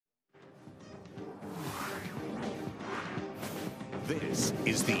This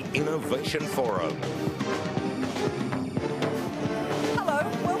is the Innovation Forum. Hello,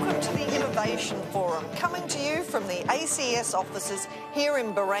 welcome to the Innovation Forum, coming to you from the ACS offices here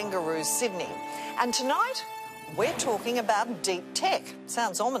in Barangaroo, Sydney. And tonight, we're talking about deep tech.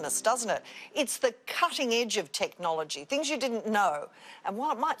 Sounds ominous, doesn't it? It's the cutting edge of technology, things you didn't know. And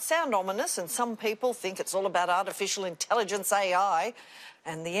while it might sound ominous, and some people think it's all about artificial intelligence, AI,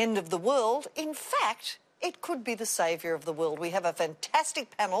 and the end of the world, in fact, it could be the saviour of the world. We have a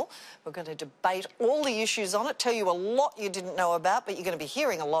fantastic panel. We're going to debate all the issues on it, tell you a lot you didn't know about, but you're going to be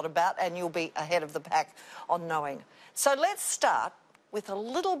hearing a lot about, and you'll be ahead of the pack on knowing. So let's start with a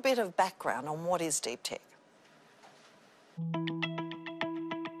little bit of background on what is deep tech.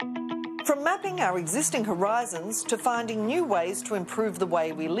 From mapping our existing horizons to finding new ways to improve the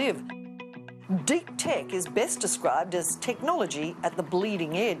way we live, deep tech is best described as technology at the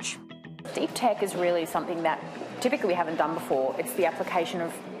bleeding edge. Deep tech is really something that typically we haven't done before. It's the application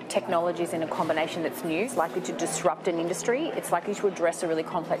of technologies in a combination that's new. It's likely to disrupt an industry. It's likely to address a really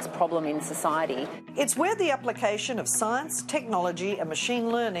complex problem in society. It's where the application of science, technology and machine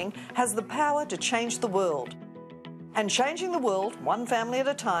learning has the power to change the world. And changing the world, one family at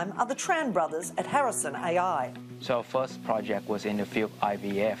a time, are the Tran brothers at Harrison AI. So our first project was in the field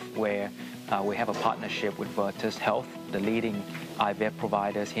IVF, where we have a partnership with Virtus Health, the leading IVF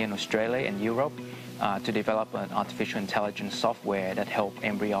providers here in Australia and Europe, to develop an artificial intelligence software that help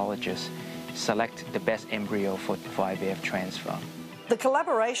embryologists select the best embryo for IVF transfer. The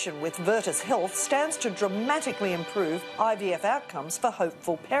collaboration with Virtus Health stands to dramatically improve IVF outcomes for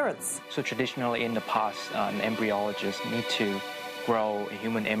hopeful parents. So traditionally in the past, an embryologist need to grow a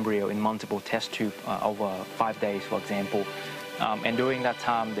human embryo in multiple test tubes over 5 days, for example. And during that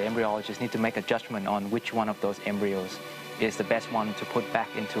time, the embryologist need to make a judgment on which one of those embryos is the best one to put back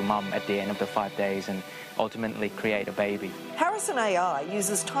into mum at the end of the 5 days and ultimately create a baby. Harrison AI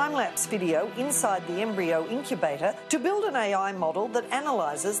uses time-lapse video inside the embryo incubator to build an AI model that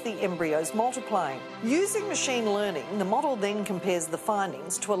analyses the embryos multiplying. Using machine learning, the model then compares the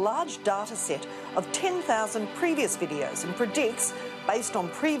findings to a large data set of 10,000 previous videos and predicts, based on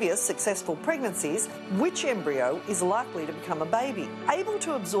previous successful pregnancies, which embryo is likely to become a baby. Able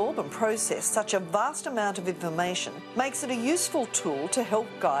to absorb and process such a vast amount of information makes it a useful tool to help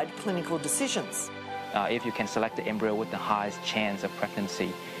guide clinical decisions. If you can select the embryo with the highest chance of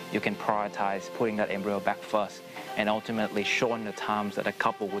pregnancy, you can prioritize putting that embryo back first and ultimately shorten the times that a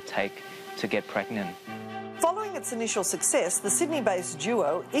couple would take to get pregnant. Following its initial success, the Sydney-based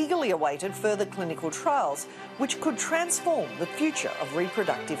duo eagerly awaited further clinical trials, which could transform the future of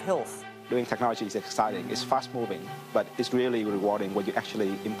reproductive health. Doing technology is exciting, it's fast-moving, but it's really rewarding when you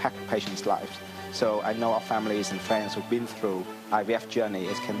actually impact patients' lives. So I know our families and friends who've been through IVF journey,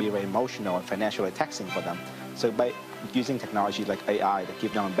 it can be very emotional and financially taxing for them. So by using technology like AI that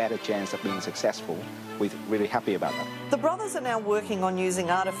give them a better chance of being successful, we're really happy about that. The brothers are now working on using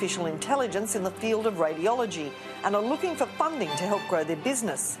artificial intelligence in the field of radiology and are looking for funding to help grow their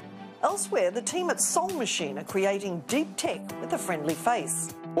business. Elsewhere, the team at Soul Machine are creating deep tech with a friendly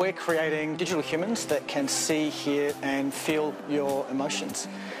face. We're creating digital humans that can see, hear and feel your emotions.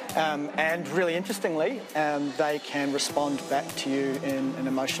 And really interestingly, they can respond back to you in an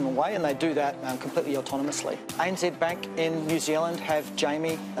emotional way, and they do that completely autonomously. ANZ Bank in New Zealand have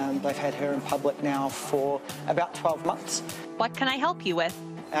Jamie. They've had her in public now for about 12 months. What can I help you with?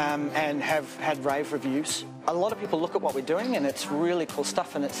 And have had rave reviews. A lot of people look at what we're doing and it's really cool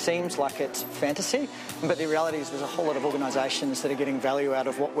stuff and it seems like it's fantasy, but the reality is there's a whole lot of organisations that are getting value out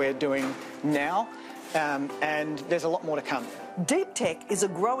of what we're doing now, and there's a lot more to come. Deep tech is a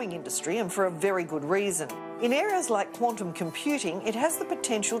growing industry and for a very good reason. In areas like quantum computing, it has the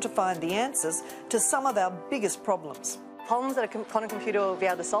potential to find the answers to some of our biggest problems. Problems that a quantum computer will be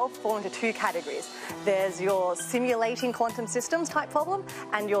able to solve fall into two categories. There's your simulating quantum systems type problem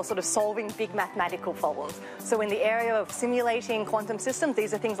and your sort of solving big mathematical problems. So in the area of simulating quantum systems,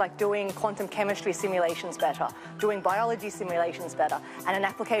 these are things like doing quantum chemistry simulations better, doing biology simulations better, and an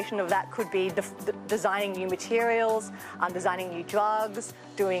application of that could be designing new materials, designing new drugs,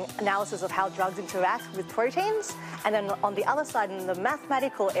 doing analysis of how drugs interact with proteins. And then on the other side, in the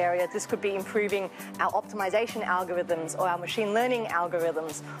mathematical area, this could be improving our optimization algorithms or our machine learning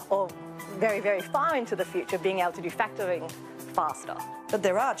algorithms, or very, very far into the future, being able to do faster. But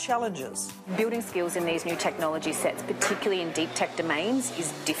there are challenges. Building skills in these new technology sets, particularly in deep tech domains,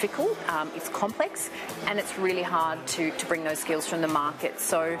 is difficult, it's complex, and it's really hard to bring those skills from the market.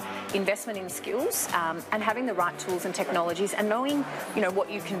 So investment in skills and having the right tools and technologies and knowing,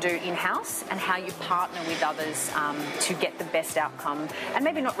 what you can do in-house and how you partner with others to get the best outcome and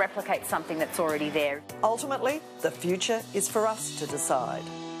maybe not replicate something that's already there. Ultimately, the future is for us to decide.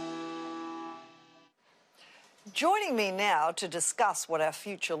 Joining me now to discuss what our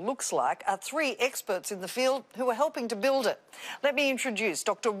future looks like are three experts in the field who are helping to build it. Let me introduce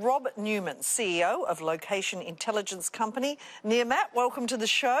Dr. Rob Newman, CEO of location intelligence company Nearmap. Welcome to the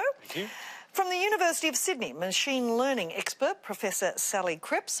show. Thank you. From the University of Sydney, machine learning expert Professor Sally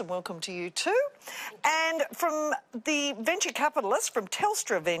Cripps, and welcome to you too. And from the venture capitalist from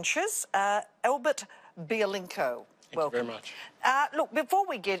Telstra Ventures, Albert Bielinko. Thank you very much. Look, before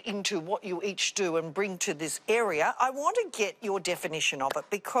we get into what you each do and bring to this area, I want to get your definition of it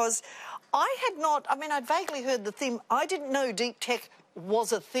because I'd vaguely heard the theme. I didn't know deep tech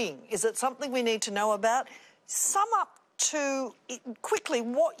was a thing. Is it something we need to know about? Sum up to quickly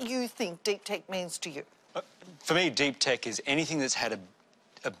what you think deep tech means to you. For me, deep tech is anything that's had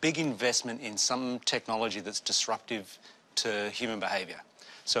a big investment in some technology that's disruptive to human behaviour.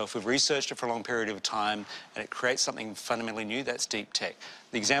 So if we've researched it for a long period of time and it creates something fundamentally new, that's deep tech.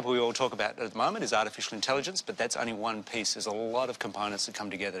 The example we all talk about at the moment is artificial intelligence, but that's only one piece. There's a lot of components that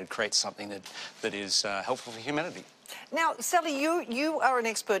come together to create something that is helpful for humanity. Now, Sally, you are an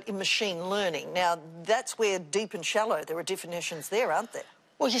expert in machine learning. Now, that's where deep and shallow, there are definitions there, aren't there?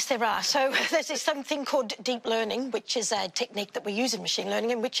 Well, yes, there are. So there's something called deep learning, which is a technique that we use in machine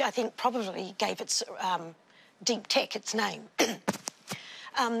learning and which I think probably gave its deep tech its name.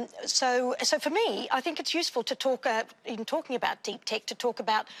 So for me, I think it's useful to talk, in talking about deep tech, to talk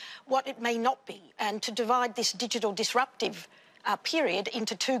about what it may not be and to divide this digital disruptive period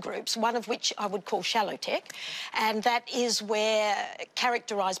into two groups, one of which I would call shallow tech, and that is where,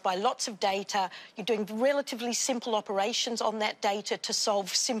 characterised by lots of data, you're doing relatively simple operations on that data to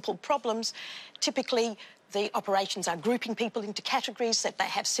solve simple problems. Typically, the operations are grouping people into categories that they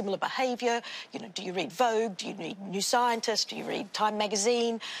have similar behaviour. Do you read Vogue? Do you read New Scientist? Do you read Time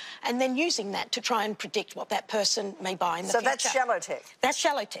magazine? And then using that to try and predict what that person may buy in the future. So that's shallow tech? That's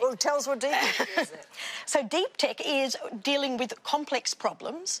shallow tech. Well, tell us what deep tech is. So deep tech is dealing with complex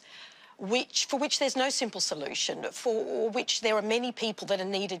problems for which there's no simple solution, for which there are many people that are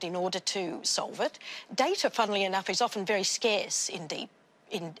needed in order to solve it. Data, funnily enough, is often very scarce in deep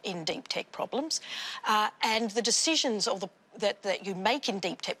tech problems, and the decisions that you make in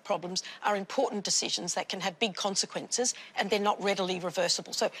deep tech problems are important decisions that can have big consequences and they're not readily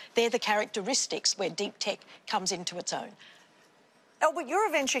reversible. So they're the characteristics where deep tech comes into its own. Albert, you're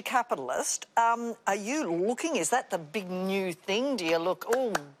a venture capitalist. Are you looking, is that the big new thing? Do you look,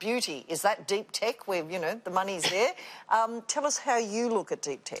 oh, beauty, is that deep tech where, the money's there? Tell us how you look at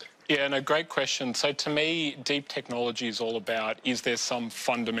deep tech. Yeah, no, great question. So to me, deep technology is all about, is there some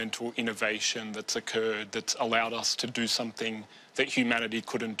fundamental innovation that's occurred that's allowed us to do something that humanity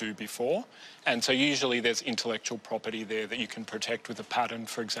couldn't do before? And so usually there's intellectual property there that you can protect with a patent,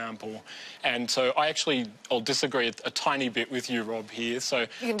 for example. And so I'll disagree a tiny bit with you, Rob, here. So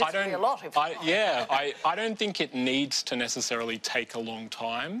you can disagree a lot if you want. Yeah, I don't think it needs to necessarily take a long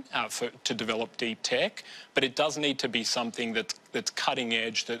time to develop deep tech, but it does need to be something that's cutting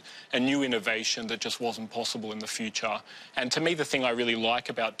edge, a new innovation that just wasn't possible in the future. And to me, the thing I really like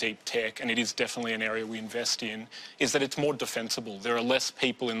about deep tech, and it is definitely an area we invest in, is that it's more defensible. There are less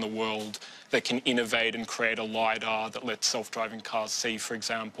people in the world that can innovate and create a LiDAR that lets self-driving cars see, for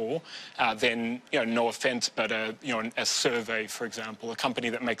example, than, no offence, but a survey, for example, a company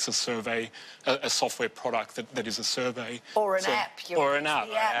that makes a survey, a software product that is a survey. Or an app. Or an app.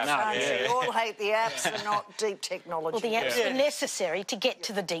 The apps, yeah. We all hate the apps and not deep technology. Well, the apps are necessary to get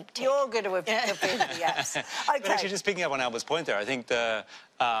to the deep tech. You're going to defend the apps. Okay. But actually, just picking up on Albert's point there, I think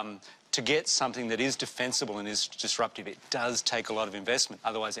to get something that is defensible and is disruptive, it does take a lot of investment.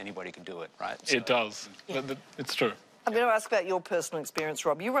 Otherwise, anybody can do it, right? So, it does. Yeah. It's true. I'm going to ask about your personal experience,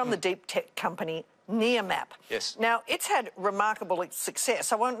 Rob. You run the deep tech company Nearmap. Yes. Now, it's had remarkable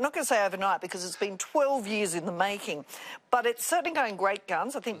success. I'm not going to say overnight because it's been 12 years in the making, but it's certainly going great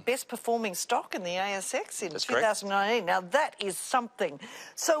guns. I think best performing stock in the ASX in 2019. Correct. Now, that is something.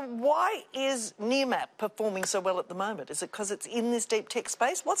 So why is Nearmap performing so well at the moment? Is it because it's in this deep tech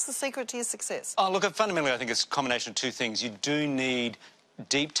space? What's the secret to your success? Oh, look, fundamentally, I think it's a combination of two things. You do need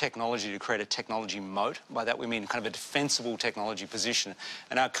deep technology to create a technology moat. By that we mean kind of a defensible technology position.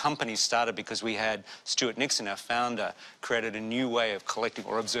 And our company started because we had Stuart Nixon, our founder, created a new way of collecting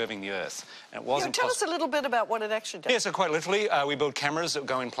or observing the Earth. And it wasn't tell us a little bit about what it actually does. Yeah, so quite literally, we build cameras that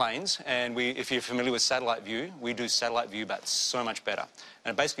go in planes, and if you're familiar with satellite view, we do satellite view but so much better.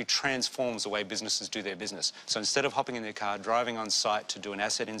 And it basically transforms the way businesses do their business. So instead of hopping in their car, driving on site to do an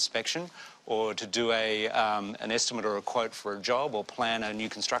asset inspection or to do an estimate or a quote for a job or plan a new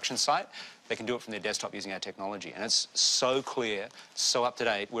construction site, they can do it from their desktop using our technology. And it's so clear, so up to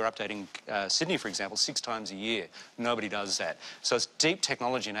date. We're updating Sydney, for example, 6 times a year. Nobody does that. So it's deep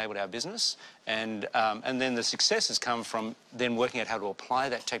technology enabled our business. And then the success has come from then working out how to apply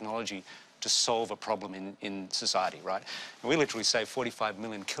that technology to solve a problem in society, right? And we literally save 45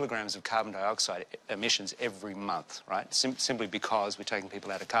 million kilograms of carbon dioxide emissions every month, right? Simply because we're taking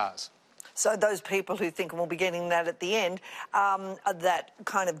people out of cars. So those people who think, and we'll be getting that at the end, that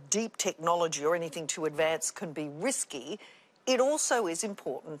kind of deep technology or anything too advanced can be risky, it also is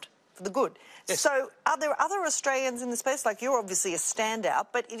important for the good. Yes. So are there other Australians in the space? Like, you're obviously a standout,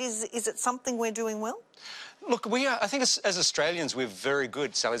 but is it something we're doing well? Look, I think as Australians, we're very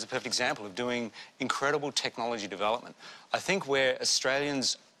good. Sally's a perfect example of doing incredible technology development. I think where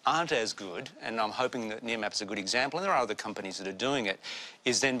Australians aren't as good, and I'm hoping that Nearmap is a good example, and there are other companies that are doing it,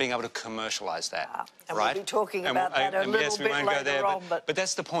 is then being able to commercialise that, and right? We'll be talking about that a little bit later on. But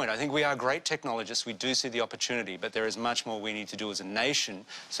that's the point. I think we are great technologists. We do see the opportunity, but there is much more we need to do as a nation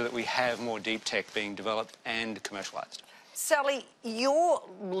so that we have more deep tech being developed and commercialised. Sally, you're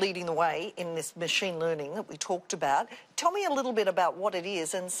leading the way in this machine learning that we talked about. Tell me a little bit about what it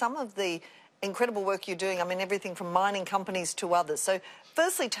is and some of the incredible work you're doing. I mean, everything from mining companies to others. So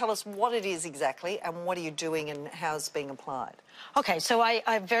firstly, tell us what it is exactly and what are you doing and how it's being applied. OK, so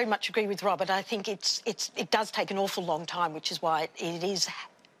I very much agree with Robert. I think it does take an awful long time, which is why it is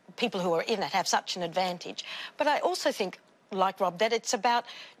people who are in it have such an advantage. But I also think, like Rob, that it's about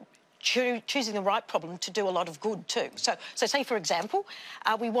choosing the right problem to do a lot of good too. So say, for example,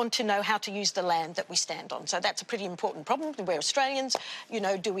 we want to know how to use the land that we stand on. So that's a pretty important problem. We're Australians. You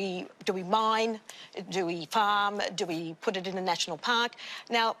know, do we mine? Do we farm? Do we put it in a national park?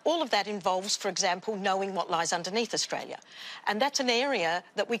 Now, all of that involves, for example, knowing what lies underneath Australia. And that's an area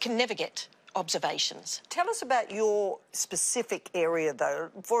that we can never get observations. Tell us about your specific area, though.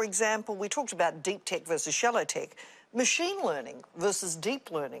 For example, we talked about deep tech versus shallow tech. Machine learning versus deep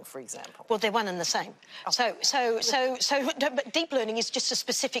learning, for example. Well, they're one and the same. Oh. But deep learning is just a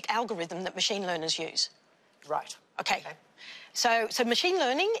specific algorithm that machine learners use. Right. Okay. So machine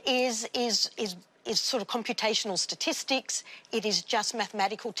learning is sort of computational statistics. It is just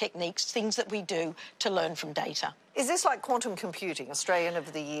mathematical techniques, things that we do to learn from data. Is this like quantum computing, Australian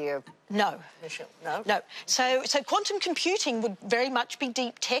of the Year? No. No? No. So quantum computing would very much be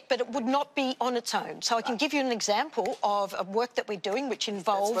deep tech, but it would not be on its own. So I can give you an example of a work that we're doing which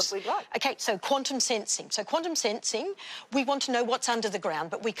involves... That's what we'd like. OK, so quantum sensing. So quantum sensing, we want to know what's under the ground,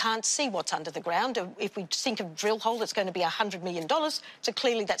 but we can't see what's under the ground. If we think of a drill hole, it's going to be $100 million. So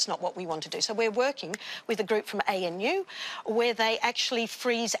clearly that's not what we want to do. So we're working with a group from ANU where they actually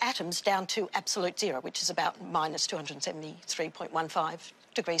freeze atoms down to absolute zero, which is about minus 273.15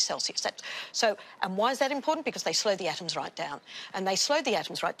 degrees Celsius. And why is that important? Because they slow the atoms right down. And they slow the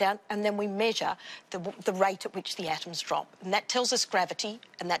atoms right down, and then we measure the rate at which the atoms drop. And that tells us gravity,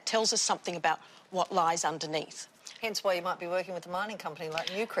 and that tells us something about what lies underneath. Hence why you might be working with a mining company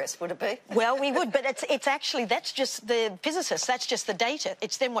like Newcrest, would it be? Well, we would, but it's actually, that's just the physicists, that's just the data.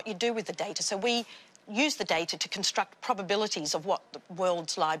 It's then what you do with the data. So we use the data to construct probabilities of what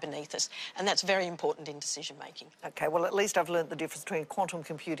worlds lie beneath us, and that's very important in decision-making. OK, well, at least I've learnt the difference between quantum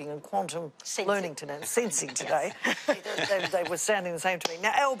computing and quantum learning today, sensing today. they were sounding the same to me.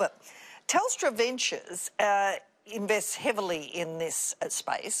 Now, Albert, Telstra Ventures invests heavily in this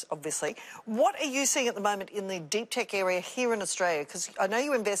space, obviously. What are you seeing at the moment in the deep tech area here in Australia? Because I know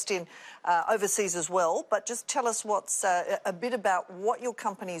you invest in overseas as well, but just tell us what's a bit about what your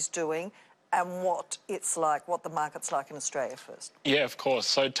company's doing and what it's like, what the market's like in Australia first. Yeah, of course.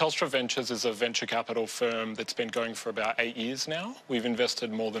 So Telstra Ventures is a venture capital firm that's been going for about 8 years now. We've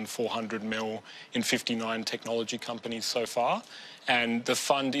invested more than 400 mil in 59 technology companies so far. And the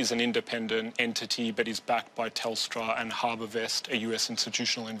fund is an independent entity, but is backed by Telstra and HarbourVest, a US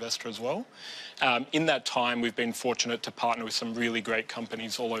institutional investor as well. In that time, we've been fortunate to partner with some really great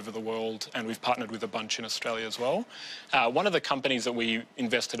companies all over the world, and we've partnered with a bunch in Australia as well. One of the companies that we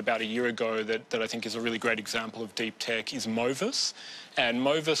invested about a year ago that I think is a really great example of deep tech is Movis. And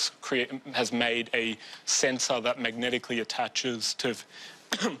Movis has made a sensor that magnetically attaches to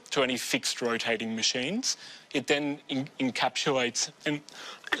to any fixed rotating machines. It then encapsulates and,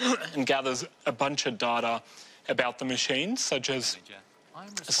 and gathers a bunch of data about the machines, such as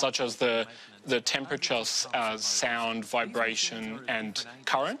the temperature, sound, vibration and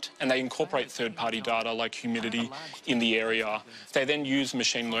current, and they incorporate third-party data like humidity in the area. They then use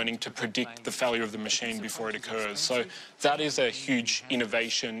machine learning to predict the failure of the machine before it occurs. So that is a huge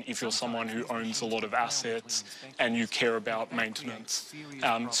innovation if you're someone who owns a lot of assets and you care about maintenance.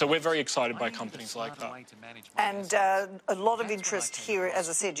 So we're very excited by companies like that. And a lot of interest here, as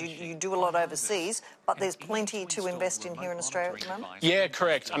I said, you do a lot overseas, but there's plenty to invest in here in Australia at the moment? Yeah,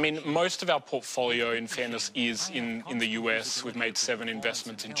 correct. I mean, most of our portfolio, in fairness, is in the US. We've made 7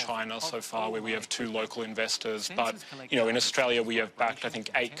 investments in China so far, where we have 2 local investors. But, you know, in Australia, we have backed, I think,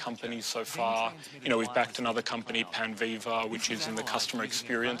 8 companies so far. You know, we've backed another company, Panviva, which is in the customer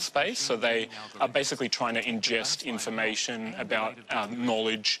experience space. So they are basically trying to ingest information about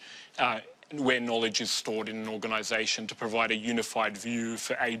knowledge, where knowledge is stored in an organisation, to provide a unified view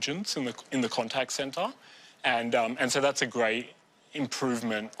for agents in the contact centre. And so that's a great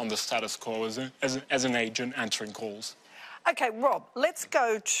improvement on the status quo as an agent answering calls. OK, Rob, let's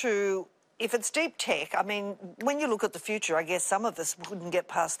go to, if it's deep tech, I mean, when you look at the future, I guess some of us wouldn't get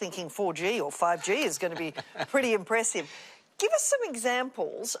past thinking 4G or 5G is going to be pretty impressive. Give us some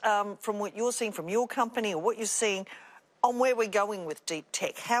examples from what you're seeing from your company or what you're seeing on where we're going with deep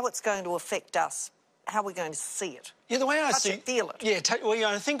tech, how it's going to affect us, how we're going to see it. Yeah, the way I touch see it, feel it. Yeah, well, you know,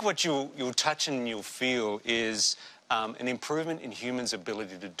 I think what you'll touch and you'll feel is an improvement in humans'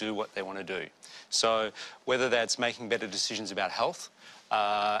 ability to do what they want to do. So whether that's making better decisions about health,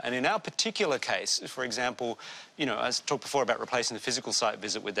 and in our particular case, for example, you know, I talked before about replacing the physical site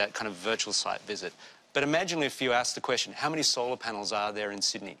visit with that kind of virtual site visit. But imagine if you asked the question, how many solar panels are there in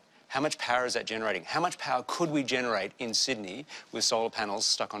Sydney? How much power is that generating? How much power could we generate in Sydney with solar panels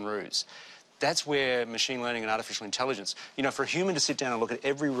stuck on roofs? That's where machine learning and artificial intelligence, you know, for a human to sit down and look at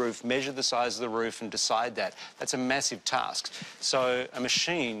every roof, measure the size of the roof and decide that, that's a massive task. So a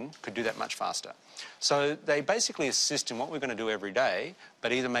machine could do that much faster. So they basically assist in what we're going to do every day,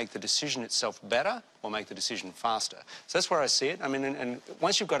 but either make the decision itself better or make the decision faster. So that's where I see it. I mean, and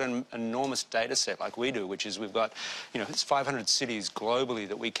once you've got an enormous data set like we do, which is we've got, you know, it's 500 cities globally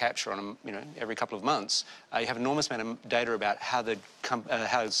that we capture on, you know, every couple of months. You have an enormous amount of data about how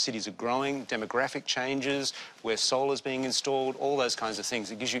how cities are growing, demographic changes, where solar's being installed, all those kinds of things.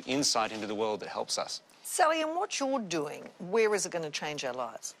 It gives you insight into the world that helps us. Sally, and what you're doing, where is it going to change our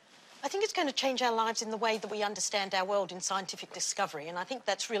lives? I think it's going to change our lives in the way that we understand our world in scientific discovery, and I think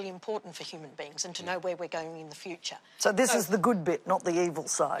that's really important for human beings and to know where we're going in the future. So this is the good bit, not the evil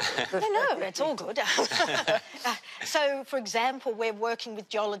side. No, it's all good. So, for example, we're working with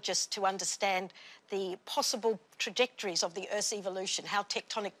geologists to understand the possible trajectories of the Earth's evolution, how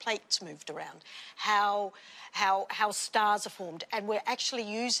tectonic plates moved around, how stars are formed, and we're actually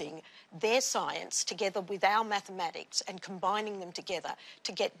using their science together with our mathematics and combining them together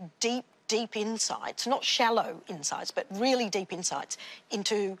to get deep insights, not shallow insights, but really deep insights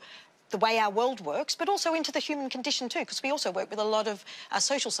into the way our world works, but also into the human condition too, because we also work with a lot of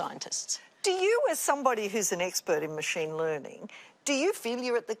social scientists. Do you, as somebody who's an expert in machine learning, do you feel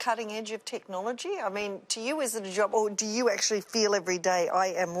you're at the cutting edge of technology? I mean, to you, is it a job, or do you actually feel every day I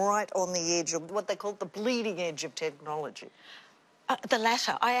am right on the edge of what they call the bleeding edge of technology? The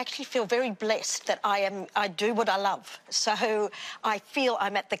latter. I actually feel very blessed that I do what I love. So I feel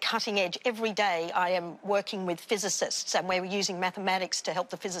I'm at the cutting edge. Every day I am working with physicists, and we're using mathematics to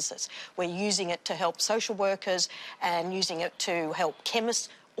help the physicists. We're using it to help social workers and using it to help chemists.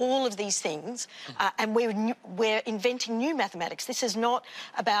 All of these things, and we're inventing new mathematics. This is not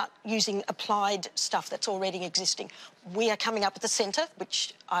about using applied stuff that's already existing. We are coming up with a centre,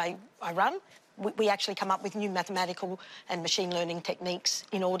 which I run. We actually come up with new mathematical and machine learning techniques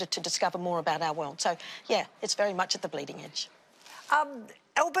in order to discover more about our world. So, yeah, it's very much at the bleeding edge.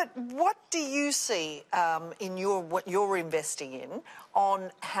 Albert, what do you see in what you're investing in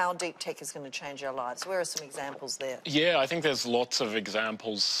on how deep tech is going to change our lives? Where are some examples there? Yeah, I think there's lots of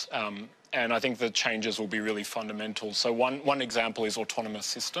examples, and I think the changes will be really fundamental. So one example is autonomous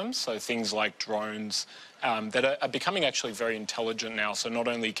systems, so things like drones that are becoming actually very intelligent now. So not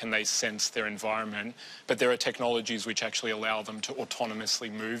only can they sense their environment, but there are technologies which actually allow them to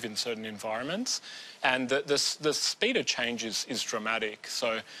autonomously move in certain environments. And the speed of change is dramatic.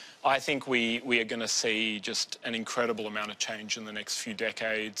 So I think we are going to see just an incredible amount of change in the next few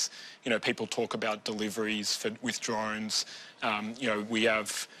decades. You know, people talk about deliveries with drones. You know, we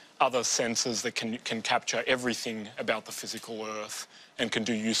have other sensors that can capture everything about the physical Earth and can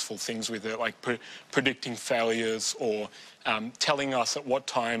do useful things with it, like predicting failures or telling us at what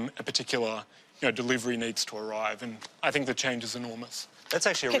time a particular delivery needs to arrive. And I think the change is enormous. That's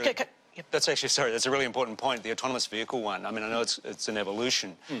actually a really, that's a really important point, the autonomous vehicle one. I mean, I know it's an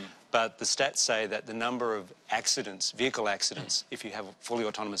evolution, but the stats say that the number of accidents, vehicle accidents, if you have fully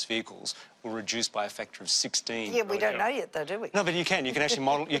autonomous vehicles, will reduce by a factor of 16. Yeah, we don't know yet, though, do we? No, but you can actually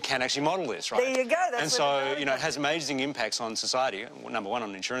model. You can actually model this, right? There you go. That's and so it has amazing impacts on society. Number one,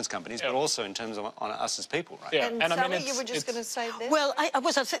 on insurance companies, but also in terms of on us as people, right? Yeah. And Sally, you were just going to say this? Well,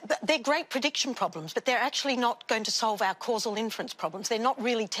 they're great prediction problems, but they're actually not going to solve our causal inference problems. They're not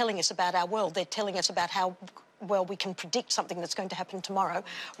really telling us about our world. They're telling us about how well we can predict something that's going to happen tomorrow,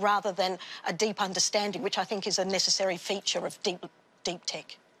 rather than a deep understanding, which I think is a necessary feature of deep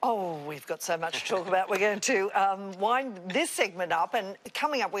tech. Oh, we've got so much to talk about. We're going to wind this segment up, and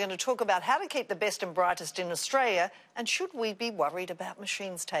coming up we're going to talk about how to keep the best and brightest in Australia, and should we be worried about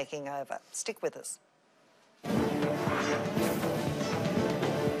machines taking over? Stick with us.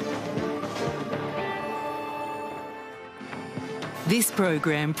 This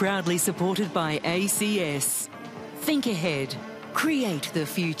program proudly supported by ACS. Think ahead, create the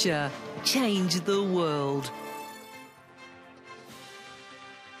future, change the world.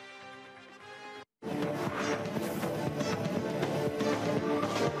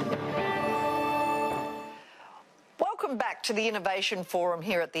 Welcome back to the Innovation Forum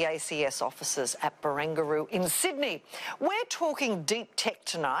here at the ACS offices at Barangaroo in Sydney. We're talking deep tech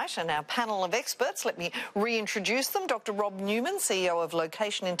tonight, and our panel of experts, let me reintroduce them. Dr. Rob Newman, CEO of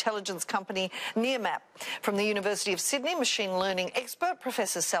location intelligence company Nearmap. From the University of Sydney, machine learning expert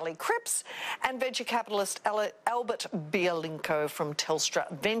Professor Sally Cripps, and venture capitalist Albert Bielinko from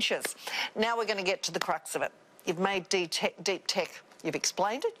Telstra Ventures. Now we're going to get to the crux of it. You've made deep tech. You've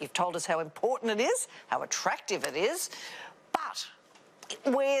explained it, you've told us how important it is, how attractive it is, but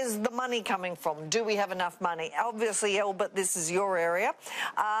where's the money coming from? Do we have enough money? Obviously, Albert, this is your area.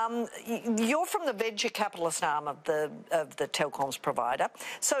 You're from the venture capitalist arm of the telecoms provider.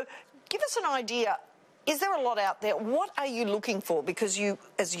 So give us an idea. Is there a lot out there? What are you looking for? Because you,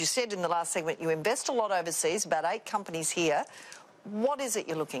 as you said in the last segment, you invest a lot overseas, about 8 companies here. What is it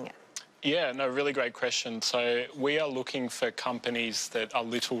you're looking at? Yeah, no, really great question. So we are looking for companies that are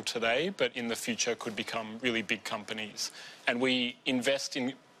little today, but in the future could become really big companies. And we invest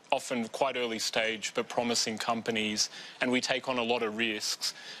in often quite early stage but promising companies, and we take on a lot of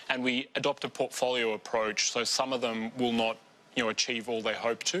risks, and we adopt a portfolio approach. So some of them will not achieve all they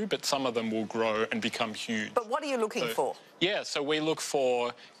hope to, but some of them will grow and become huge. But what are you looking for? Yeah, so we look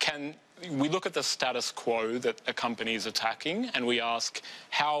for, we look at the status quo that a company is attacking, and we ask,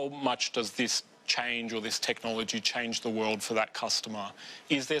 how much does this change or this technology change the world for that customer?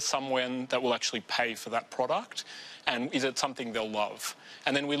 Is there someone that will actually pay for that product? And is it something they'll love?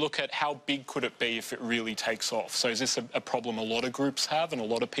 And then we look at how big could it be if it really takes off. So is this a problem a lot of groups have and a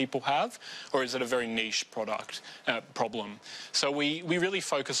lot of people have, or is it a very niche problem? So we really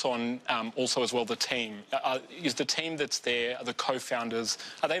focus on also as well the team. Is the team that's there, the co-founders,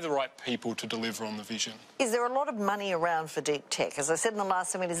 are they the right people to deliver on the vision? Is there a lot of money around for deep tech? As I said in the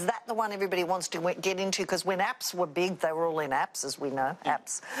last segment, is that the one everybody wants to get into? Because when apps were big, they were all in apps, as we know,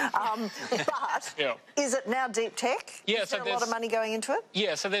 apps. But is it now deep tech? Yeah, is there a lot of money going into it?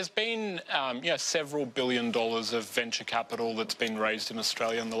 Yeah, so there's been several $1 billion of venture capital that's been raised in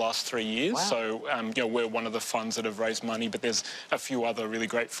Australia in the last 3 years. Wow. So we're one of the funds that have raised money, but there's a few other really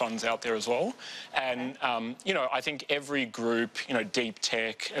great funds out there as well. And I think every group, deep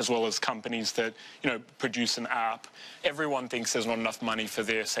tech, as well as companies that produce an app, everyone thinks there's not enough money for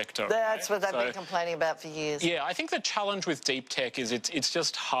their sector. That's what they've been complaining about for years. Yeah, I think the challenge with deep tech is it's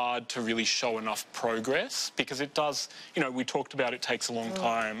just hard to really show enough progress, because it does, we talked about it takes a long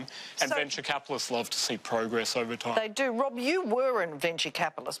time, and venture capitalists love to see progress over time. They do. Rob, you were a venture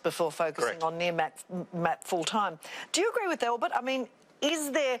capitalist before focusing on Nearmap full-time. Do you agree with Albert? I mean, is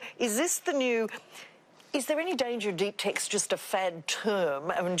there any danger of deep tech's just a fad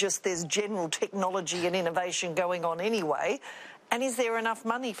term and just there's general technology and innovation going on anyway? And is there enough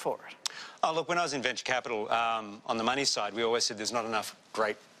money for it? Oh, look, when I was in venture capital, on the money side, we always said there's not enough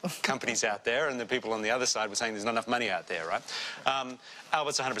great companies out there, and the people on the other side were saying there's not enough money out there, right?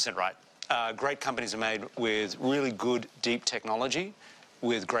 Albert's 100% right. Great companies are made with really good, deep technology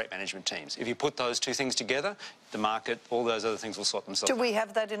with great management teams. If you put those two things together, the market, all those other things will sort themselves out. Do we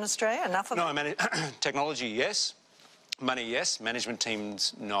have that in Australia? Enough of it? No, technology, yes. Money, yes. Management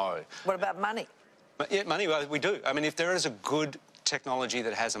teams, no. What about money? Yeah, money, well, we do. I mean, if there is a good technology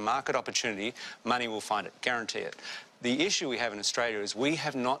that has a market opportunity, money will find it, guarantee it. The issue we have in Australia is we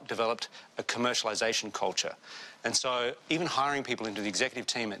have not developed a commercialisation culture. And so even hiring people into the executive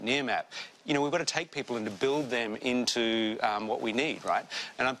team at Nearmap, you know, we've got to take people and to build them into what we need, right?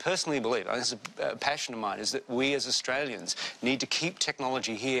 And I personally believe, and this is a passion of mine, is that we as Australians need to keep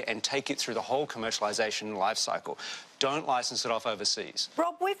technology here and take it through the whole commercialisation life cycle. Don't license it off overseas.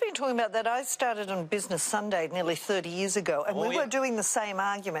 Rob, we've been talking about that. I started on Business Sunday nearly 30 years ago, and we were doing the same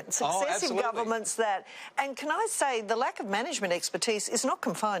argument. Successive governments that... And can I say, the lack of management expertise is not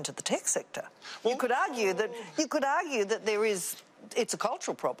confined to the tech sector. Well, you could argue that there is... It's a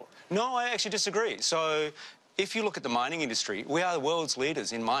cultural problem. No, I actually disagree. So if you look at the mining industry, we are the world's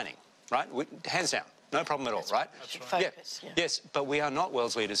leaders in mining, right? Hands down. No problem at all, right? Focus, yeah. Yes, but we are not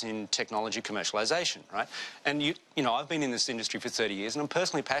world's leaders in technology commercialisation, right? And, you know, I've been in this industry for 30 years and I'm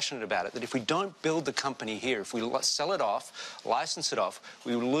personally passionate about it, that if we don't build the company here, if we sell it off, license it off,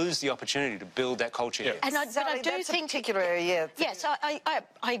 we will lose the opportunity to build that culture here. And I do think... particular area. Yes, I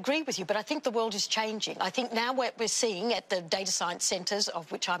agree with you, but I think the world is changing. I think now what we're seeing at the data science centres, of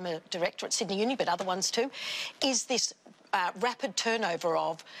which I'm a director at Sydney Uni, but other ones too, is this rapid turnover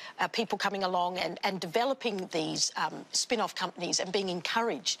of people coming along and developing these spin-off companies and being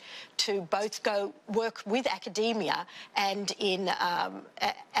encouraged to both go work with academia and in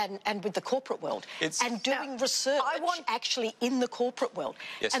and with the corporate world and doing research actually in the corporate world.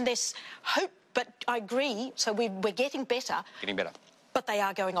 Yes. And there's hope, but I agree. So we're getting better. Getting better. But they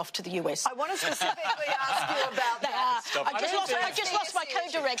are going off to the US. I want to specifically ask you about that. I just lost my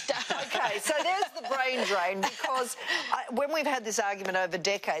co-director. OK, so there's the brain drain, because when we've had this argument over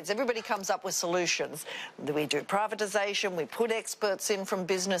decades, everybody comes up with solutions. We do privatisation, we put experts in from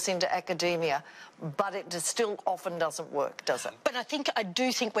business into academia, but it just still often doesn't work, does it? But I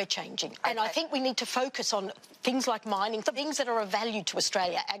do think we're changing. And I think we need to focus on things like mining, things that are of value to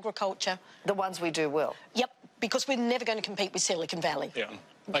Australia, agriculture. The ones we do well. Yep, because we're never going to compete with Silicon Valley. Yeah.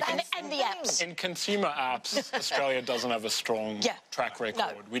 And the apps. In consumer apps, Australia doesn't have a strong track record.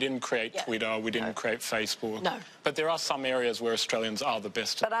 No. We didn't create Twitter, we didn't create Facebook. No. But there are some areas where Australians are the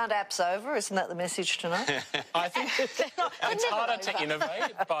best. But aren't apps over? Isn't that the message tonight? I think it's harder to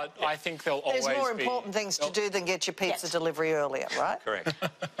innovate, but I think there'll always be... There's more important things to do than get your pizza delivery earlier, right? Correct.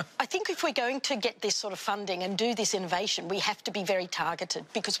 I think if we're going to get this sort of funding and do this innovation, we have to be very targeted,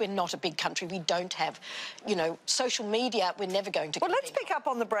 because we're not a big country. We don't have, you know, social media. We're never going to... Well, let's pick up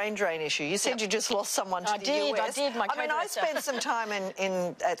on the brain drain issue. You said you just lost someone to the US. I did. I spent some time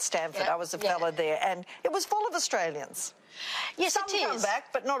at Stanford. I was a fellow there, and it was full of Australians. Yes, Some come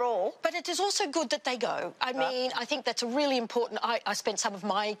back, but not all. But it is also good that they go. I mean, I think that's a really important... I spent some of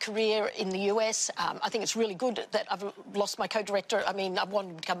my career in the US. I think it's really good that I've lost my co-director. I mean, I want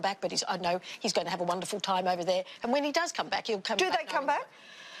him to come back, but I know he's going to have a wonderful time over there. And when he does come back, he'll come back. Do they come back?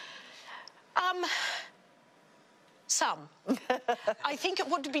 Some. I think it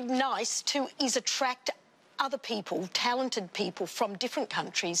would be nice to attract other people, talented people from different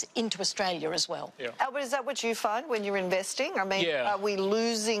countries into Australia as well. Yeah. Albert, is that what you find when you're investing? I mean, are we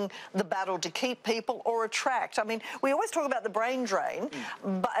losing the battle to keep people or attract? I mean, we always talk about the brain drain,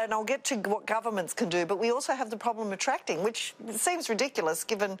 and I'll get to what governments can do, but we also have the problem attracting, which seems ridiculous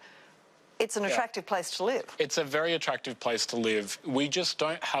given it's an attractive place to live. It's a very attractive place to live. We just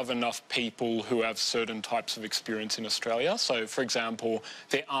don't have enough people who have certain types of experience in Australia. So, for example,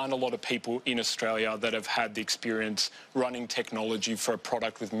 there aren't a lot of people in Australia that have had the experience running technology for a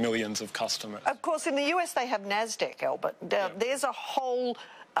product with millions of customers. Of course, in the US, they have NASDAQ, Albert. There's a whole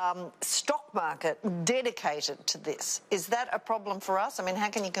stock market dedicated to this. Is that a problem for us? I mean, how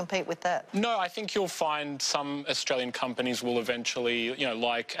can you compete with that? No, I think you'll find some Australian companies will eventually, you know,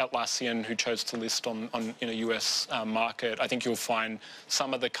 like Atlassian, who chose to list on in a US market. I think you'll find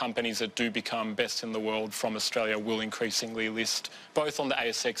some of the companies that do become best in the world from Australia will increasingly list both on the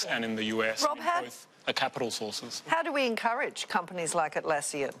ASX and in the US. Rob, both are capital sources. How do we encourage companies like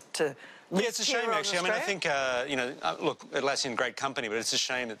Atlassian to... Yeah, it's a shame, actually. I mean, I think, you know, look, Atlassian, great company, but it's a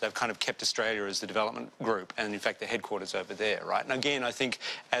shame that they've kind of kept Australia as the development group and, in fact, the headquarters over there, right? And, again, I think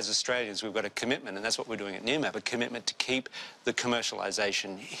as Australians, we've got a commitment, and that's what we're doing at Nearmap, a commitment to keep the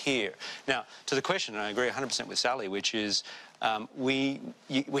commercialisation here. Now, to the question, and I agree 100% with Sally, which is we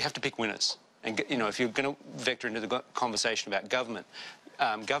have to pick winners. And, you know, if you're going to vector into the conversation about government,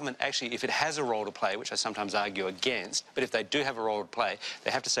 government actually, if it has a role to play, which I sometimes argue against, but if they do have a role to play,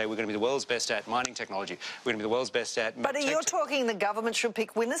 they have to say we're going to be the world's best at mining technology, we're going to be the world's best at... But you're talking the government should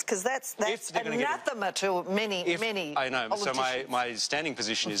pick winners, because that's anathema to many I know, so politicians. my standing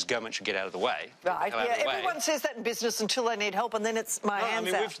position is government should get out of the way. Right, yeah, everyone says that in business until they need help, and then it's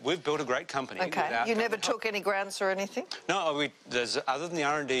hands out. We've built a great company. Okay, you never took any grants or anything? No, there's other than the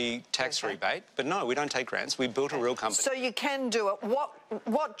R&D tax rebate, but no, we don't take grants. We built a real company. So you can do it.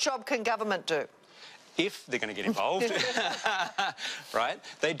 What job can government do? If they're going to get involved, right?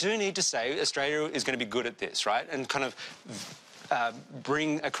 They do need to say Australia is going to be good at this, right? And kind of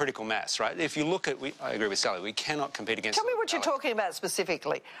bring a critical mass, right? If you look at, I agree with Sally, we cannot compete against... Tell me what you're talking about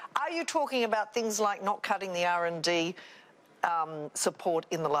specifically. Are you talking about things like not cutting the R&D support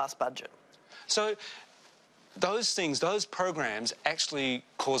in the last budget? So those things, those programs actually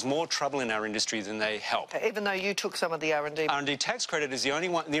cause more trouble in our industry than they help. Okay, even though you took some of the R&D... R&D tax credit is the only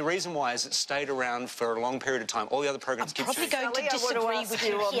one... The reason why is it stayed around for a long period of time. All the other programs keep changing. I'm probably going to disagree with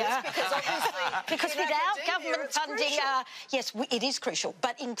you here. Because without government funding, yes, it is crucial.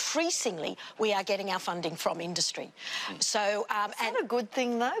 But increasingly, we are getting our funding from industry. So... is that a good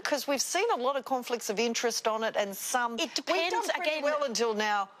thing, though? Because we've seen a lot of conflicts of interest on it, and some... It depends, we've done pretty well until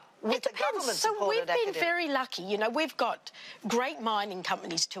now. It depends. So we've been very lucky. You know, we've got great mining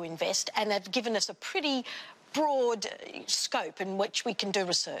companies to invest, and they've given us a pretty broad scope in which we can do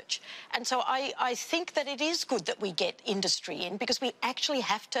research. And so I think that it is good that we get industry in, because we actually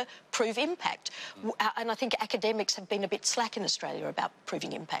have to prove impact. And I think academics have been a bit slack in Australia about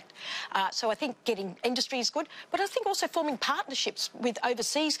proving impact. So I think getting industry is good, but I think also forming partnerships with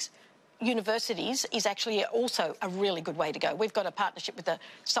overseas universities is actually also a really good way to go. We've got a partnership with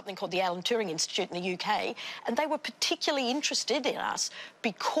something called the Alan Turing Institute in the UK, and they were particularly interested in us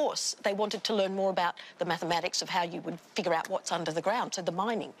because they wanted to learn more about the mathematics of how you would figure out what's under the ground, so the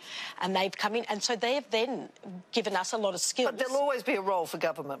mining. And they've come in, and so they've then given us a lot of skills. But there'll always be a role for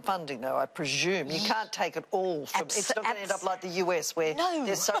government funding, though, I presume. You can't take it all from... It's not going to end up like the US, where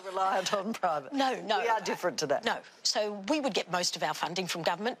they're so reliant on private. No. We are different to that. No. So we would get most of our funding from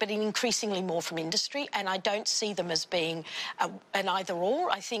government, but increasingly more from industry, and I don't see them as being an either-or.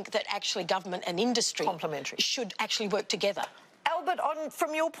 I think that actually government and industry should actually work together. Albert,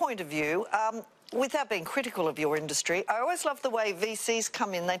 from your point of view, without being critical of your industry, I always love the way VCs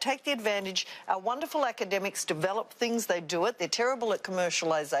come in. They take the advantage. Our wonderful academics develop things. They do it. They're terrible at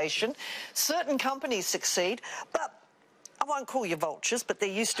commercialisation. Certain companies succeed, but I won't call you vultures, but there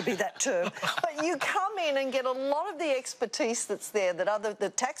used to be that term. But you come in and get a lot of the expertise that's there that the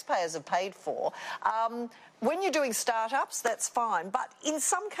taxpayers have paid for. When you're doing startups, that's fine. But in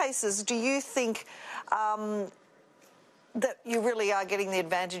some cases, do you think that you really are getting the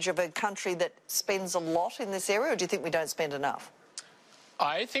advantage of a country that spends a lot in this area, or do you think we don't spend enough?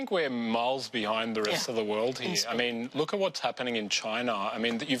 I think we're miles behind the rest of the world here. I mean, look at what's happening in China. I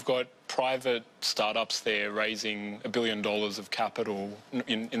mean, you've got private startups there raising $1 billion of capital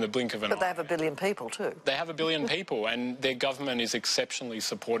in the blink of an eye. But they have 1 billion people too. They have 1 billion people, and their government is exceptionally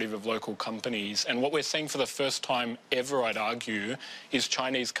supportive of local companies. And what we're seeing for the first time ever, I'd argue, is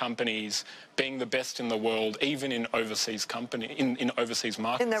Chinese companies being the best in the world, even in overseas in overseas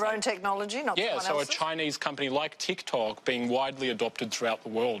markets. In their own technology, not someone else's? A Chinese company like TikTok being widely adopted throughout the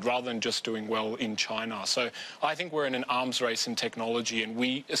world, rather than just doing well in China. So I think we're in an arms race in technology,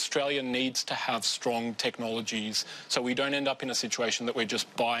 and Australia needs to have strong technologies so we don't end up in a situation that we're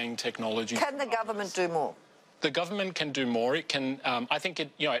just buying technology. Can the government do more? The government can do more. It can. I think it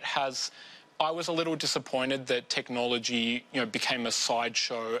has. I was a little disappointed that technology, became a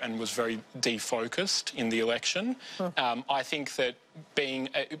sideshow and was very defocused in the election. I think that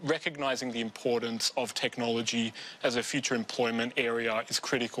recognising the importance of technology as a future employment area is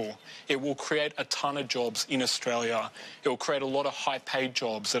critical. It will create a ton of jobs in Australia. It will create a lot of high-paid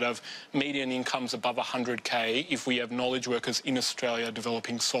jobs that have median incomes above 100K if we have knowledge workers in Australia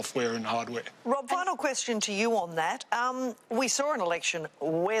developing software and hardware. Rob, final question to you on that. We saw an election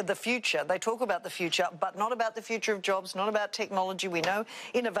where the future, they talk about the future, but not about the future of jobs, not about technology. We know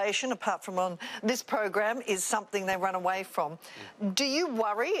innovation, apart from on this program, is something they run away from. Do you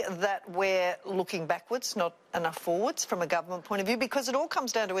worry that we're looking backwards, not enough forwards from a government point of view? Because it all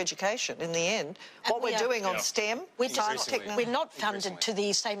comes down to education in the end. What we're doing on STEM, science, technology. We're not funded to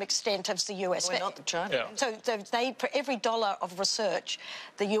the same extent as the US. We're not the China. So they, for every $1 of research,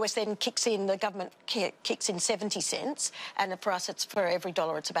 the US then kicks in, the government kicks in 70 cents, and for us, it's for every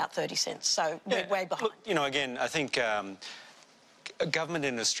 $1, it's about 30 cents. So we're way behind. Look, again, I think government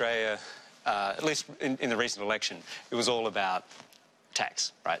in Australia, at least in the recent election, it was all about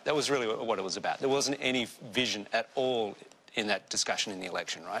tax, right? That was really what it was about. There wasn't any vision at all that discussion in the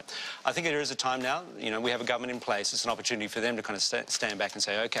election, right? I think there is a time now. You know, we have a government in place. It's an opportunity for them to kind of stand back and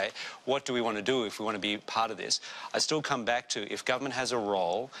say, OK, what do we want to do if we want to be part of this? I still come back to, if government has a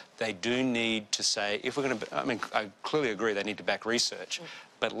role, they do need to say, if we're going to, I mean, I clearly agree they need to back research,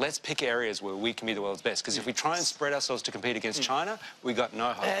 but let's pick areas where we can be the world's best. Because if we try and spread ourselves to compete against China, we got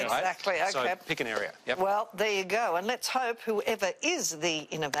no hope. Exactly, right? OK. So pick an area. Yep. Well, there you go. And let's hope whoever is the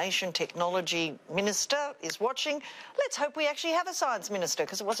Innovation Technology Minister is watching. Let's hope we actually have a Science Minister,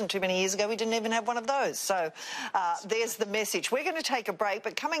 because it wasn't too many years ago we didn't even have one of those. So there's the message. We're going to take a break,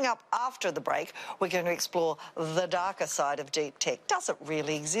 but coming up after the break, we're going to explore the darker side of deep tech. Does it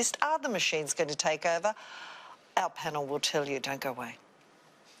really exist? Are the machines going to take over? Our panel will tell you. Don't go away.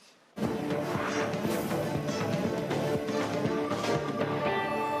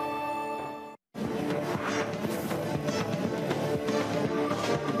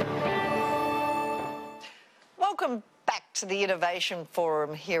 Welcome back to the Innovation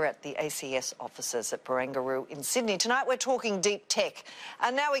Forum here at the ACS offices at Barangaroo in Sydney. Tonight we're talking deep tech,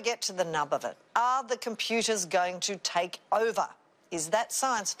 and now we get to the nub of it. Are the computers going to take over? Is that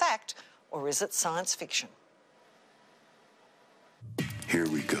science fact or is it science fiction? Here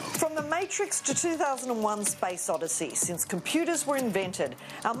we go. From The Matrix to 2001 Space Odyssey, since computers were invented,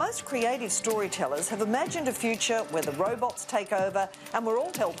 our most creative storytellers have imagined a future where the robots take over and we're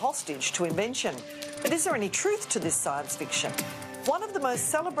all held hostage to invention. But is there any truth to this science fiction? One of the most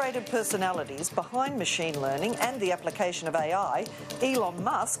celebrated personalities behind machine learning and the application of AI, Elon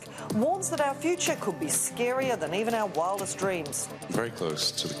Musk, warns that our future could be scarier than even our wildest dreams. Very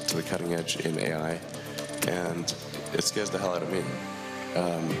close to the cutting edge in AI, and it scares the hell out of me.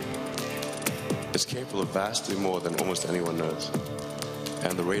 It's capable of vastly more than almost anyone knows,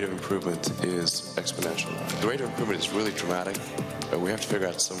 and the rate of improvement is exponential. The rate of improvement is really dramatic, but we have to figure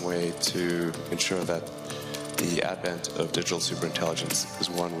out some way to ensure that the advent of digital superintelligence is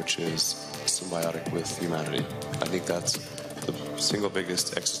one which is symbiotic with humanity. I think that's the single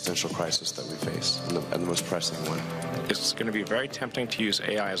biggest existential crisis that we face, and the most pressing one. It's going to be very tempting to use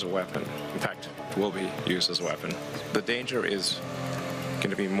AI as a weapon. In fact, it will be used as a weapon. The danger is going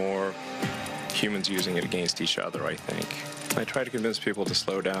to be more humans using it against each other, I think. I try to convince people to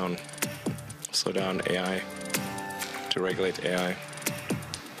slow down AI, to regulate AI.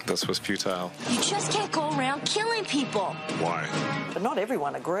 This was futile. You just can't go around killing people. Why? But not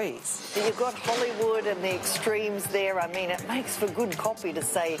everyone agrees. You've got Hollywood and the extremes there. I mean, it makes for good copy to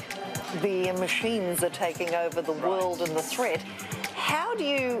say the machines are taking over the world and the threat. How do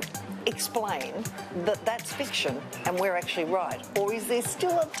you explain that that's fiction and we're actually right? Or is there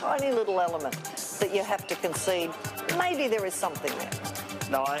still a tiny little element that you have to concede? Maybe there is something there.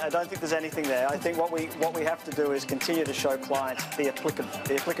 No, I don't think there's anything there. I think what we have to do is continue to show clients the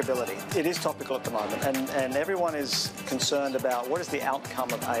applicability. It is topical at the moment, and everyone is concerned about what is the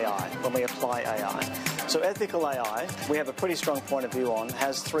outcome of AI when we apply AI. So ethical AI, we have a pretty strong point of view on,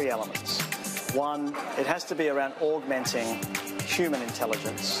 has three elements. One, it has to be around augmenting human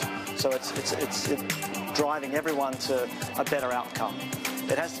intelligence. So it's driving everyone to a better outcome.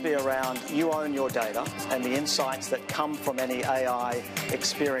 It has to be around you own your data and the insights that come from any AI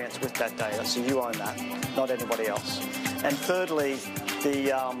experience with that data. So you own that, not anybody else. And thirdly,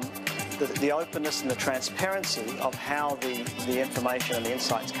 the openness and the transparency of how the information and the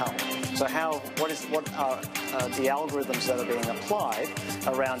insights come. So what are the algorithms that are being applied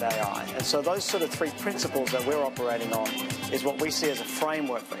around AI? And so those sort of three principles that we're operating on is what we see as a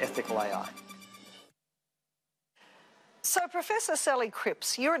framework for ethical AI. So, Professor Sally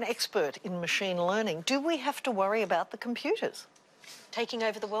Cripps, you're an expert in machine learning. Do we have to worry about the computers taking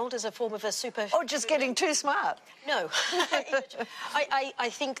over the world as a form of a super... Or just getting too smart? No. I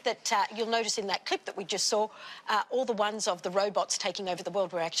think that you'll notice in that clip that we just saw, all the ones of the robots taking over the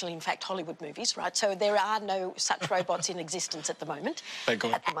world were actually, in fact, Hollywood movies, right? So there are no such robots in existence at the moment. Thank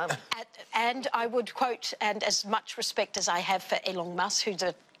God. At the moment. And I would quote, and as much respect as I have for Elon Musk, who's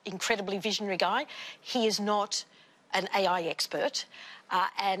an incredibly visionary guy, he is not an AI expert.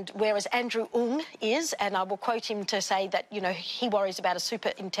 And whereas Andrew Ng is, and I will quote him to say that, you know, he worries about a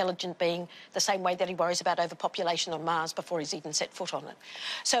super intelligent being the same way that he worries about overpopulation on Mars before he's even set foot on it.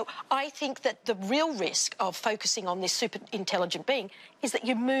 So I think that the real risk of focusing on this super intelligent being is that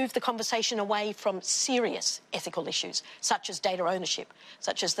you move the conversation away from serious ethical issues, such as data ownership,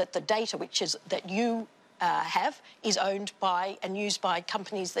 such as that the data that you have is owned by and used by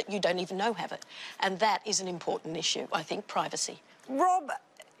companies that you don't even know have it. And that is an important issue, I think, privacy. Rob,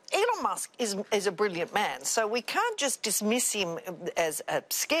 Elon Musk is a brilliant man, so we can't just dismiss him as a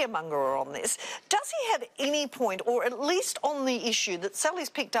scaremonger on this. Does he have any point, or at least on the issue that Sally's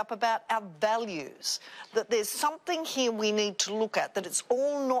picked up about our values, that there's something here we need to look at, that it's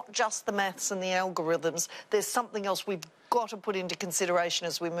all not just the maths and the algorithms, there's something else we've got to put into consideration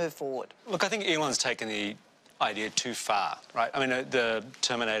as we move forward? Look, I think Elon's taken the idea too far, right? I mean, the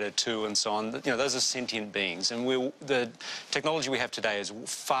Terminator 2 and so on, you know, those are sentient beings, and the technology we have today is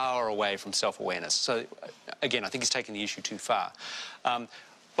far away from self-awareness. So, again, I think he's taken the issue too far.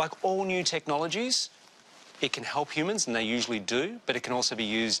 Like all new technologies, it can help humans, and they usually do, but it can also be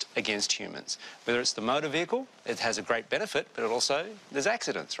used against humans. Whether it's the motor vehicle, it has a great benefit, but it also, there's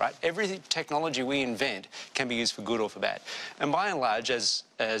accidents, right? Every technology we invent can be used for good or for bad. And by and large, as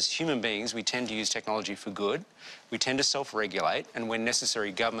human beings, we tend to use technology for good. We tend to self-regulate, and when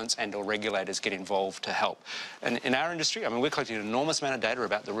necessary, governments and or regulators get involved to help. And in our industry, I mean, we're collecting an enormous amount of data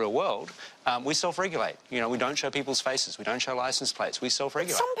about the real world. We self-regulate. You know, we don't show people's faces. We don't show license plates. We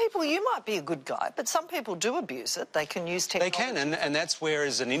self-regulate. Some people, you might be a good guy, but some people do abuse it. They can use technology. They can, and that's where,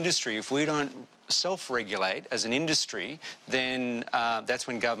 as an industry, if we don't self-regulate as an industry, then that's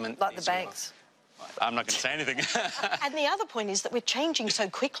when government... Like the banks. I'm not going to say anything. And the other point is that we're changing so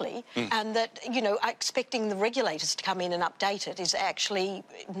quickly and that, you know, expecting the regulators to come in and update it is actually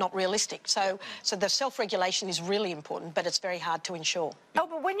not realistic. So the self-regulation is really important, but it's very hard to ensure. Oh,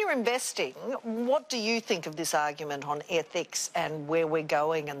 but when you're investing, what do you think of this argument on ethics and where we're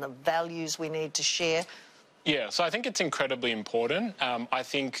going and the values we need to share? Yeah, so I think it's incredibly important. I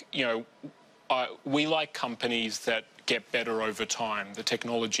think, you know, we like companies that get better over time. The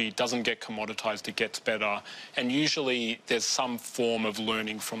technology doesn't get commoditized, it gets better. And usually there's some form of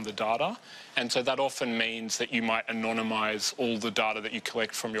learning from the data. And so that often means that you might anonymize all the data that you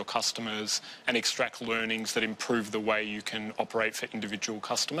collect from your customers and extract learnings that improve the way you can operate for individual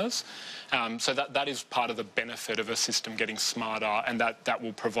customers. So that is part of the benefit of a system getting smarter, and that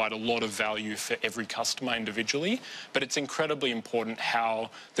will provide a lot of value for every customer individually. But it's incredibly important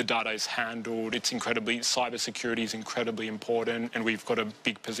how the data is handled. Cybersecurity is incredibly important, and we've got a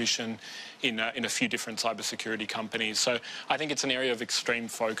big position in a few different cybersecurity companies. So I think it's an area of extreme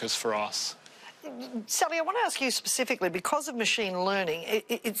focus for us. Sally, I want to ask you specifically, because of machine learning,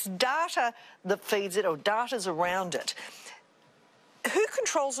 it's data that feeds it, or data's around it. Who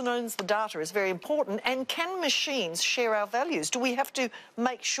controls and owns the data is very important, and can machines share our values? Do we have to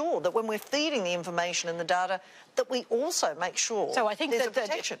make sure that when we're feeding the information and the data, that we also make sure so I think there's that a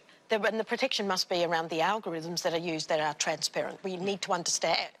protection? And the protection must be around the algorithms that are used that are transparent. We need to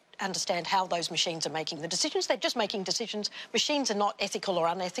understand how those machines are making the decisions. They're just making decisions. Machines are not ethical or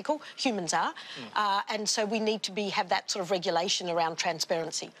unethical. Humans are. And so we need to have that sort of regulation around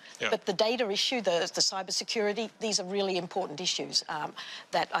transparency. Yeah. But the data issue, the cybersecurity, these are really important issues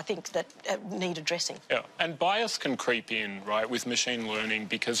that I think that need addressing. Yeah, and bias can creep in, right, with machine learning,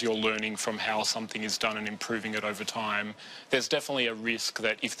 because you're learning from how something is done and improving it over time. There's definitely a risk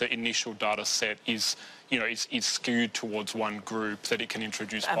that if the initial data set is skewed towards one group, that it can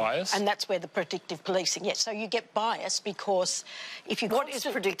introduce bias. And that's where the predictive policing, yes. So you get bias because if you... What is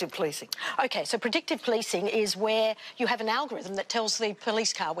predictive policing? OK, so predictive policing is where you have an algorithm that tells the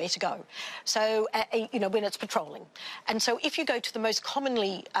police car where to go. So, you know, when it's patrolling. And so if you go to the most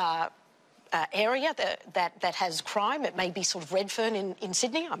commonly area that has crime, it may be sort of Redfern in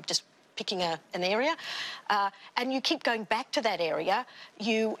Sydney, I'm just picking an area, and you keep going back to that area,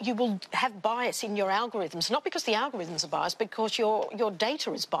 you will have bias in your algorithms, not because the algorithms are biased, because your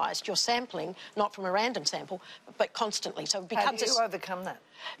data is biased. You're sampling, not from a random sample, but constantly. So it becomes... How do you overcome that?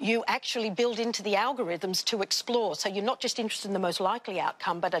 You actually build into the algorithms to explore. So you're not just interested in the most likely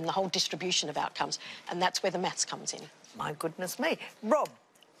outcome, but in the whole distribution of outcomes. And that's where the maths comes in. My goodness me. Rob,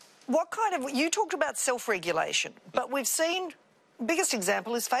 what kind of... You talked about self-regulation, but we've seen... Biggest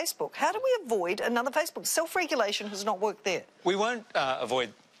example is Facebook. How do we avoid another Facebook? Self-regulation has not worked there. We won't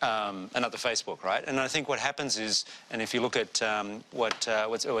avoid another Facebook, right? And I think what happens is, and if you look at what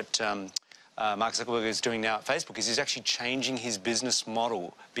Mark Zuckerberg is doing now at Facebook, is he's actually changing his business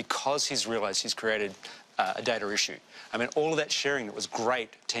model because he's realised he's created a data issue. I mean, all of that sharing that was great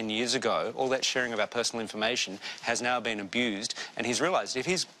 10 years ago, all that sharing of our personal information has now been abused, and he's realised if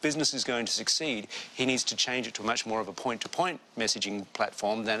his business is going to succeed, he needs to change it to much more of a point-to-point messaging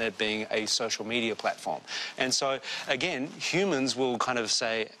platform than it being a social media platform. And so, again, humans will kind of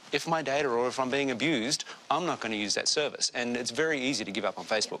say, if my data or if I'm being abused, I'm not going to use that service. And it's very easy to give up on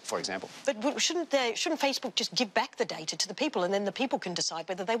Facebook, for example. But shouldn't Facebook just give back the data to the people, and then the people can decide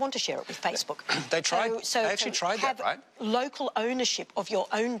whether they want to share it with Facebook? They tried. They actually tried that, right? Local ownership of your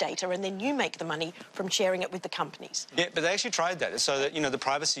own data, and then you make the money from sharing it with the companies. Yeah, but they actually tried that, so that, you know, the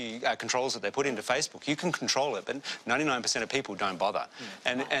privacy controls that they put into Facebook, you can control it, but 99% of people don't bother.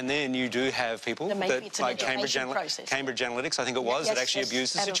 And then you do have people that, like Cambridge Analytics, I think it was, that actually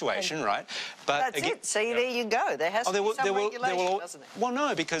abused the situation, right? But that's it. See, there you go. There has to be some regulation, doesn't it? Well,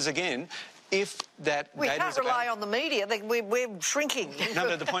 no, because again, if that we can't rely on the media. We're shrinking. No,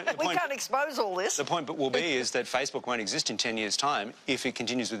 but the point we can't expose all this. The point will be is that Facebook won't exist in 10 years' time if it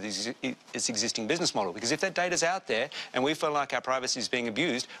continues with its existing business model. Because if that data's out there and we feel like our privacy is being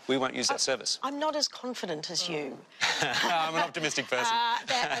abused, we won't use that service. I'm not as confident as you. I'm an optimistic person.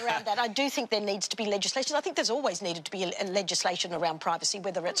 Around that, I do think there needs to be legislation. I think there's always needed to be a legislation around privacy,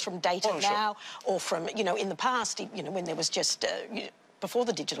 whether it's from data now or from, you know, in the past, you know, when there was just... before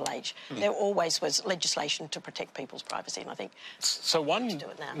the digital age, there always was legislation to protect people's privacy, and I think so.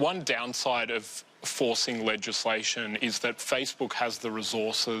 One downside of forcing legislation is that Facebook has the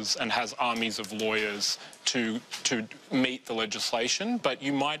resources and has armies of lawyers to meet the legislation, but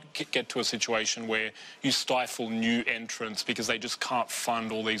you might get to a situation where you stifle new entrants because they just can't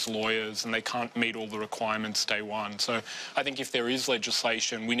fund all these lawyers and they can't meet all the requirements day one. So I think if there is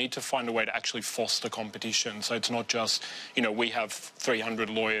legislation, we need to find a way to actually foster competition. So it's not just, you know, we have 300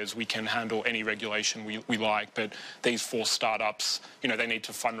 lawyers, we can handle any regulation we like, but these 4 startups, you know, they need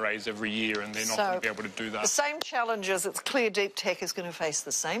to fundraise every year and they're not going to be able to do that. The same challenges, it's clear Deep Tech is going to face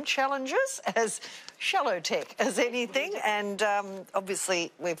the same challenges as shallow tech, as anything, and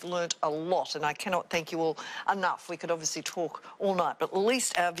obviously we've learnt a lot, and I cannot thank you all enough. We could obviously talk all night, but at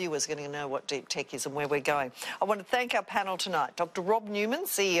least our viewers are going to know what Deep Tech is and where we're going. I want to thank our panel tonight, Dr. Rob Newman,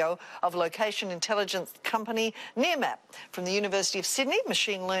 CEO of location intelligence company Nearmap, from the University of Sydney,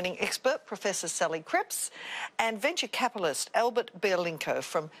 machine learning expert Professor Sally Cripps, and venture capitalist Albert Berlinko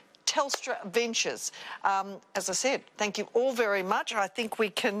from Telstra Ventures. As I said, thank you all very much. I think we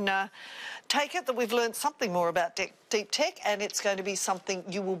can take it that we've learned something more about deep tech, and it's going to be something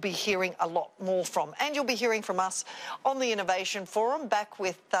you will be hearing a lot more from. And you'll be hearing from us on the Innovation Forum, back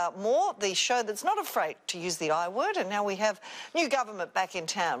with more, the show that's not afraid to use the I word. And now we have new government back in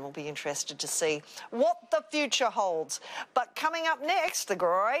town. We'll be interested to see what the future holds. But coming up next, the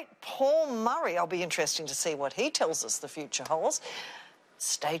great Paul Murray. I'll be interesting to see what he tells us the future holds.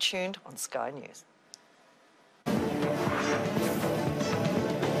 Stay tuned on Sky News.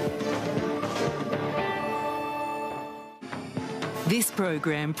 This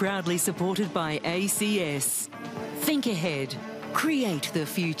program proudly supported by ACS. Think ahead, create the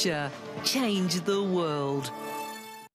future, change the world.